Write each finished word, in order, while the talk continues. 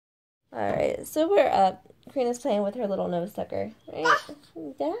Alright, so we're up. Karina's playing with her little nose sucker. Right?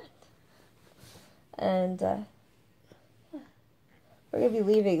 That. And we're going to be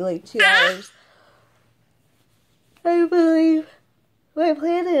leaving like 2 hours. I believe. My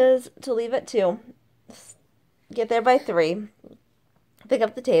plan is to leave at 2. Get there by 3. Pick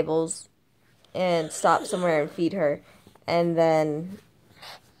up the tables. And stop somewhere and feed her. And then...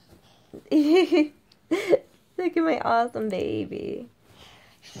 Look at my awesome baby.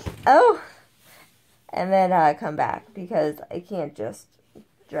 Oh! And then come back, because I can't just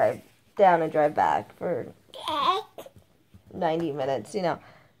drive down and drive back for 90 minutes, you know.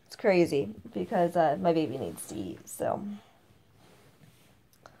 It's crazy, because my baby needs to eat, so.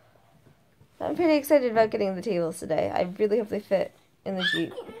 I'm pretty excited about getting the tables today. I really hope they fit in the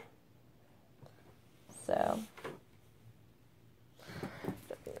Jeep. So.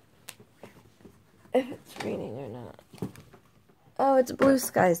 If it's raining or not. Oh, it's blue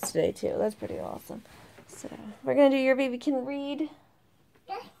skies today, too. That's pretty awesome. So, we're going to do Your Baby Can Read.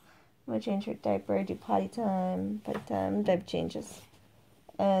 I'm going to change her diaper, do potty time, diaper changes.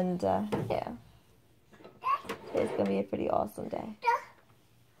 And, yeah. Today's going to be a pretty awesome day.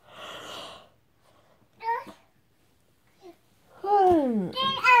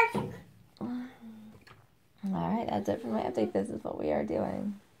 Alright, that's it for my update. This is what we are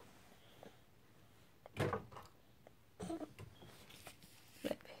doing.